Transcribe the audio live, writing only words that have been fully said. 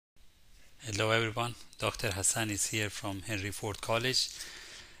Hello everyone, Dr. Hassan is here from Henry Ford College.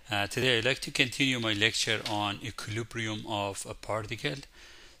 Today I'd like to continue my lecture on equilibrium of a particle.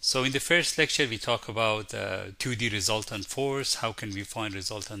 So in the first lecture we talk about 2D resultant force, how can we find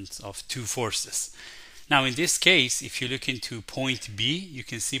resultants of two forces. Now in this case, if you look into point B, you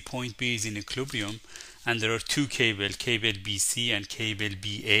can see point B is in equilibrium and there are two cables, cable BC and cable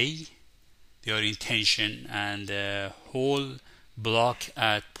BA. They are in tension and the whole block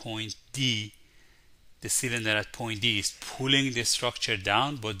at point D, the cylinder at point D is pulling the structure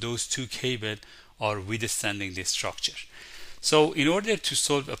down, but those two cables are withstanding the structure. So in order to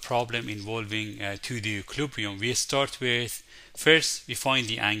solve a problem involving 2D equilibrium, we start with, first we find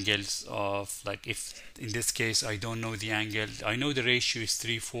the angles of, like if in this case I don't know the angle, I know the ratio is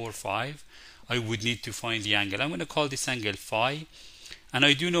 3, 4, 5, I would need to find the angle. I'm going to call this angle phi, and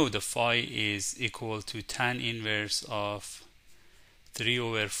I do know the phi is equal to tan inverse of 3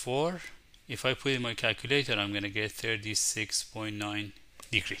 over 4. If I put in my calculator, I'm going to get 36.9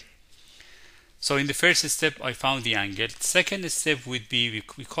 degree. So in the first step, I found the angle. Second step would be,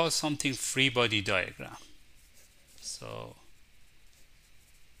 we call something free body diagram. So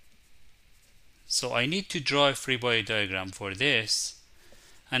I need to draw a free body diagram for this.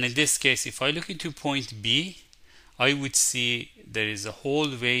 And in this case, if I look into point B, I would see there is a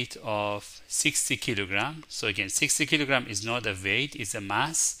whole weight of 60 kilogram. So again, 60 kilogram is not a weight, it's a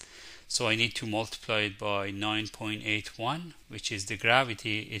mass. So I need to multiply it by 9.81, which is the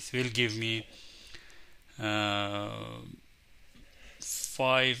gravity. It will give me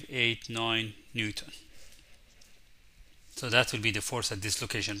 589 Newton. So that will be the force at this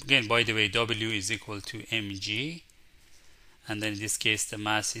location. Again, by the way, W is equal to mg. And then in this case, the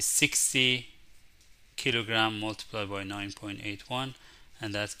mass is 60 kilogram multiplied by 9.81,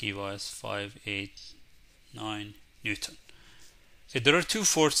 and that gives us 589 Newton. Okay, there are two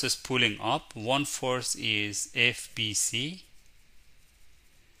forces pulling up. One force is FBC,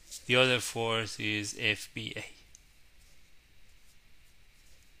 the other force is FBA.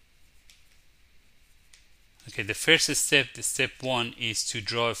 Okay, the first step, the step 1, is to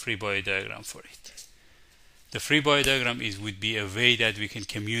draw a free body diagram for it. The free body diagram would be a way that we can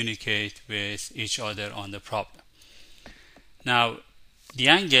communicate with each other on the problem. Now, the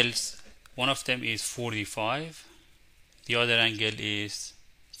angles, one of them is 45, the other angle is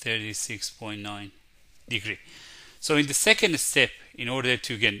 36.9 degree. So in the second step, in order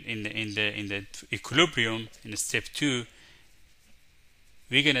to get in the equilibrium, in step 2,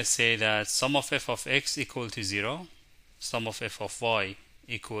 we're going to say that sum of f of x equal to 0, sum of f of y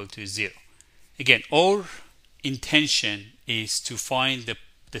equal to 0. Again, our intention is to find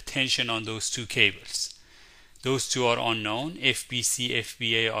the tension on those two cables. Those two are unknown. FBC,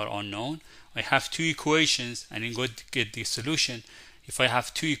 FBA are unknown. I have two equations, and in order to get the solution, if I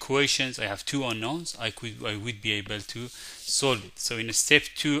have two equations, I have two unknowns, I would be able to solve it. So in step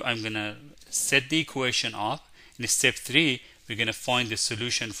 2, I'm going to set the equation up. In step 3, we're going to find the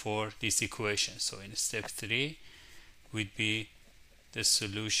solution for this equation. So in step 3 would be the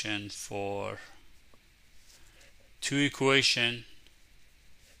solution for two equation,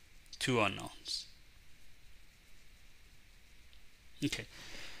 two unknowns. Okay.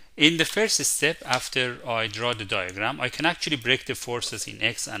 In the first step, after I draw the diagram, I can actually break the forces in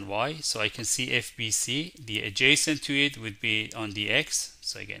x and y. So I can see FBC, the adjacent to it would be on the x.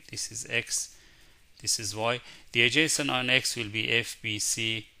 So again, this is x, this is y. The adjacent on x will be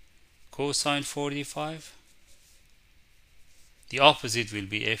FBC cosine 45. The opposite will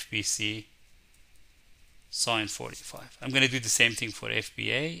be FBC sine 45. I'm going to do the same thing for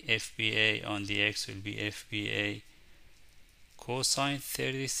FBA. FBA on the x will be FBA cosine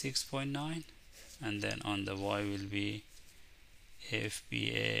 36.9, and then on the y will be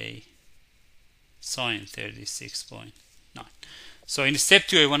FBA sine 36.9. So in step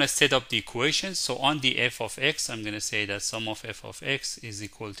 2, I want to set up the equations. So on the f of x, I'm going to say that sum of f of x is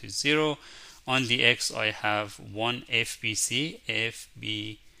equal to 0. On the x, I have one FBC,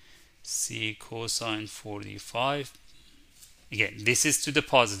 FBC cosine 45. Again, this is to the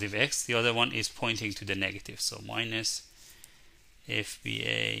positive x. The other one is pointing to the negative. So minus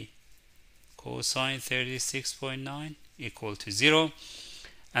FBA cosine 36.9 equal to 0.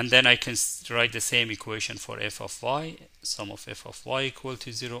 And then I can write the same equation for f of y. Sum of f of y equal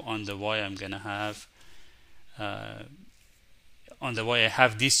to 0. On the y, I'm going to have on the y, I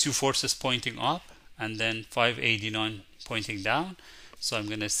have these two forces pointing up, and then 589 pointing down. So I'm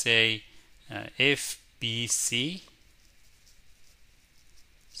going to say FBC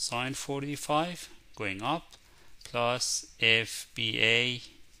sine 45 going up plus FBA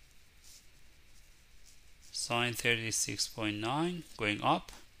sine 36.9 going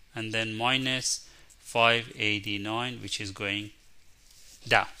up, and then minus 589, which is going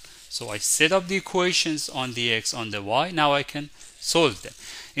down. So I set up the equations on the x, on the y. Now I can solve them.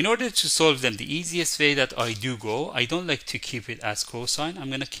 In order to solve them, the easiest way that I don't like to keep it as cosine. I'm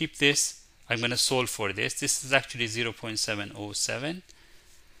going to keep this. I'm going to solve for this. This is actually 0.707.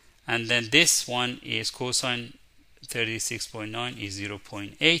 And then this one is cosine 36.9 is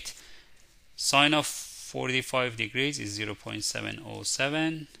 0.8. Sine of 45 degrees is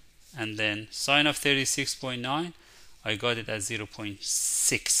 0.707. And then sine of 36.9, I got it as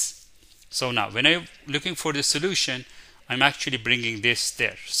 0.6. So now when I'm looking for the solution, I'm actually bringing this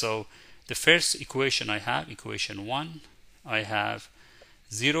there. So the first equation I have, equation 1, I have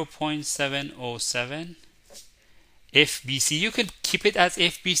 0.707 FBC. You can keep it as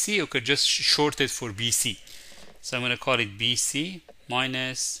FBC or could just short it for BC. So I'm going to call it BC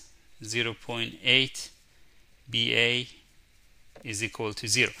minus 0.8 BA is equal to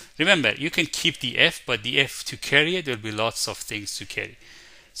 0. Remember, you can keep the F, but the F to carry it, there will be lots of things to carry.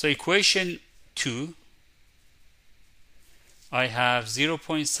 So equation 2, I have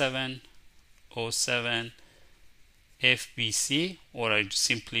 0.707 FBC, or I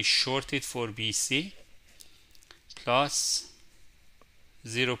simply short it for BC, plus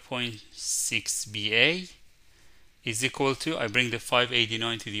 0.6 BA is equal to, I bring the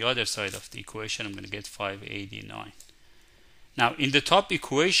 589 to the other side of the equation, I'm going to get 589. Now in the top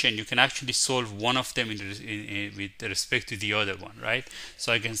equation, you can actually solve one of them with respect to the other one, right?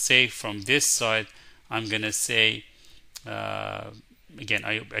 So I can say from this side, I'm going to say, again,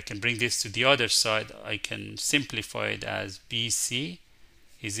 I can bring this to the other side. I can simplify it as BC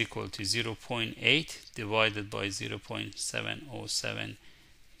is equal to 0.8 divided by 0.707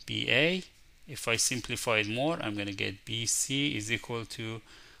 BA. If I simplify it more, I'm going to get BC is equal to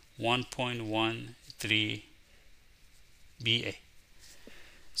 1.13 BA.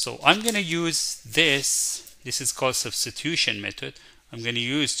 So I'm going to use this is called substitution method. I'm going to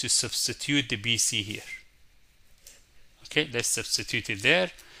use to substitute the BC here. Okay, let's substitute it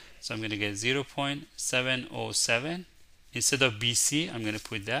there. So I'm going to get 0.707. Instead of BC, I'm going to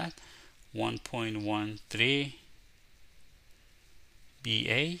put that 1.13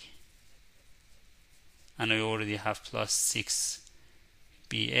 BA. And I already have plus 6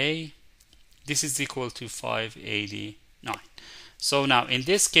 BA. This is equal to 589. So now in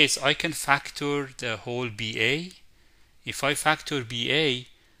this case, I can factor the whole BA. If I factor BA,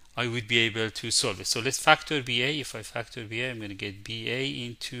 I would be able to solve it. So let's factor BA. If I factor BA, I'm going to get BA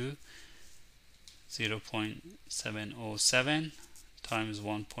into 0.707 times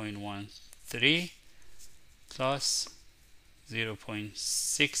 1.13 plus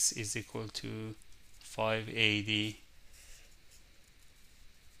 0.6 is equal to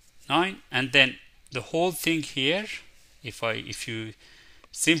 589. And then the whole thing here, if you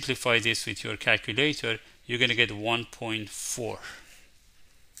simplify this with your calculator, you're going to get 1.4.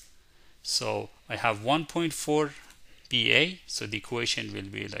 So I have 1.4 BA, so the equation will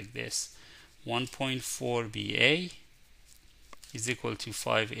be like this. 1.4 BA is equal to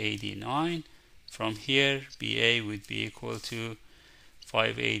 589. From here, BA would be equal to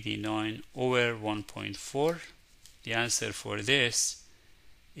 589 over 1.4. The answer for this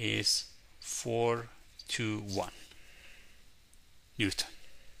is 421 Newton.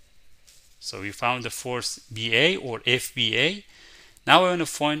 So we found the force BA or FBA. Now I want to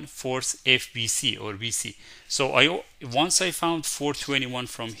find force FBC or BC. So once I found 421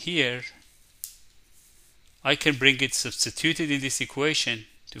 from here, I can bring it substituted in this equation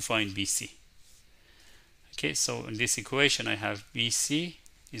to find BC. Okay, so in this equation I have BC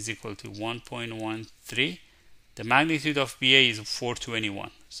is equal to 1.13. The magnitude of BA is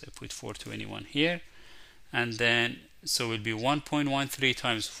 421. So I put 421 here. And then, so it will be 1.13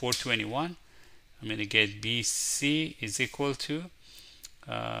 times 421. I'm going to get BC is equal to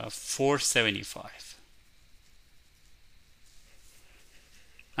 475.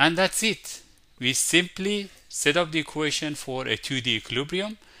 And that's it. We simply set up the equation for a 2D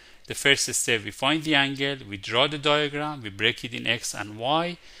equilibrium. The first step, we find the angle, we draw the diagram, we break it in x and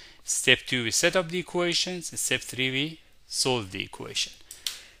y. Step 2, we set up the equations. Step 3, we solve the equation.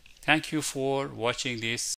 Thank you for watching this